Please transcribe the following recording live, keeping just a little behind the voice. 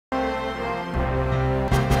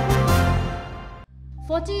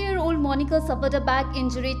40-year-old Monica suffered a back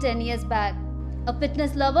injury 10 years back. A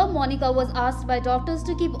fitness lover, Monica was asked by doctors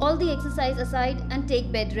to keep all the exercise aside and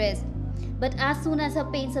take bed rest. But as soon as her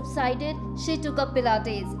pain subsided, she took up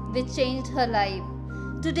Pilates, which changed her life.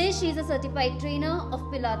 Today, she is a certified trainer of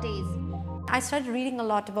Pilates. I started reading a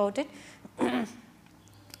lot about it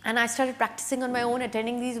and I started practicing on my own,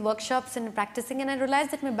 attending these workshops and practicing, and I realized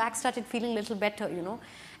that my back started feeling a little better,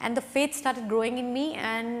 and the faith started growing in me,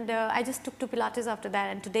 and I just took to Pilates after that.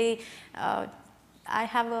 And today I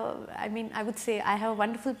would say I have a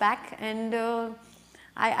wonderful back, and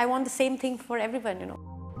I want the same thing for everyone,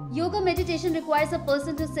 Yoga meditation requires a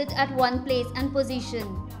person to sit at one place and position,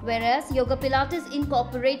 whereas Yoga Pilates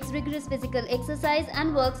incorporates rigorous physical exercise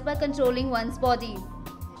and works by controlling one's body.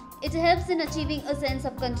 It helps in achieving a sense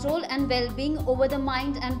of control and well-being over the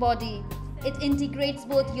mind and body. It integrates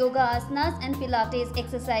both yoga asanas and Pilates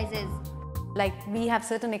exercises. Like, we have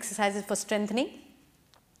certain exercises for strengthening.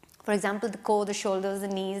 For example, the core, the shoulders, the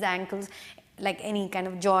knees, the ankles, like any kind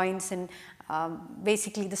of joints, and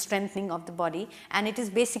basically the strengthening of the body. And it is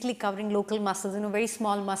basically covering local muscles, very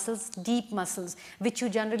small muscles, deep muscles, which you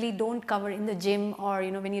generally don't cover in the gym or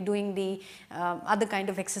when you're doing the other kind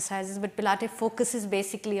of exercises. But Pilates focuses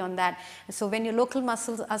basically on that. So when your local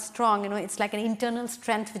muscles are strong, it's like an internal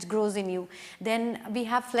strength which grows in you. Then we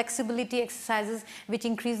have flexibility exercises which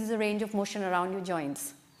increases the range of motion around your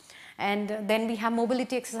joints. And then we have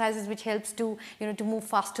mobility exercises which helps to to move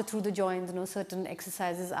faster through the joints. Certain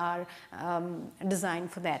exercises are designed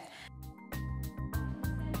for that.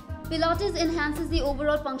 Pilates enhances the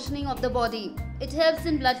overall functioning of the body. It helps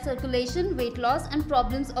in blood circulation, weight loss, and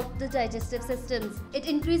problems of the digestive systems. It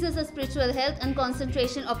increases the spiritual health and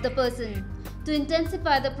concentration of the person. To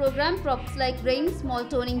intensify the program, props like rings, small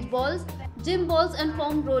toning balls, gym balls and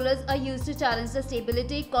foam rollers are used to challenge the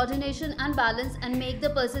stability, coordination and balance and make the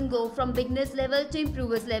person go from beginner's level to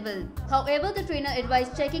improver's level. However, the trainer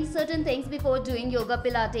advised checking certain things before doing Yoga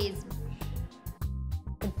Pilates.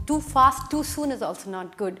 Too fast, too soon is also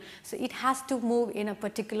not good. So it has to move in a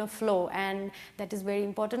particular flow, and that is very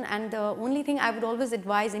important. And the only thing I would always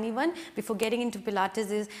advise anyone before getting into Pilates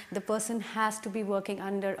is the person has to be working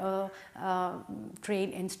under a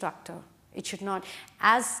trained instructor. It should not.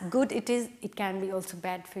 As good it is, it can be also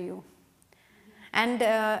bad for you. And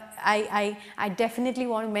I definitely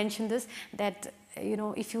want to mention this, that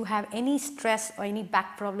if you have any stress or any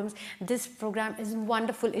back problems, this program is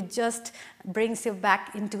wonderful. It just brings your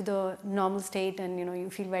back into the normal state, and you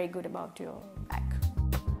feel very good about your back.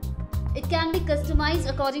 It can be customized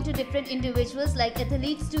according to different individuals, like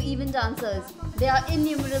athletes to even dancers. There are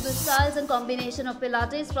innumerable styles and combination of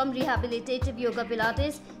Pilates, from rehabilitative Yoga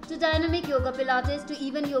Pilates to dynamic Yoga Pilates to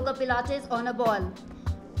even Yoga Pilates on a ball.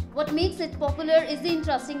 What makes it popular is the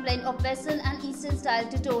interesting blend of Western and Eastern style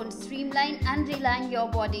to tone, streamline and realign your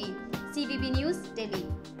body. CVB News, Delhi.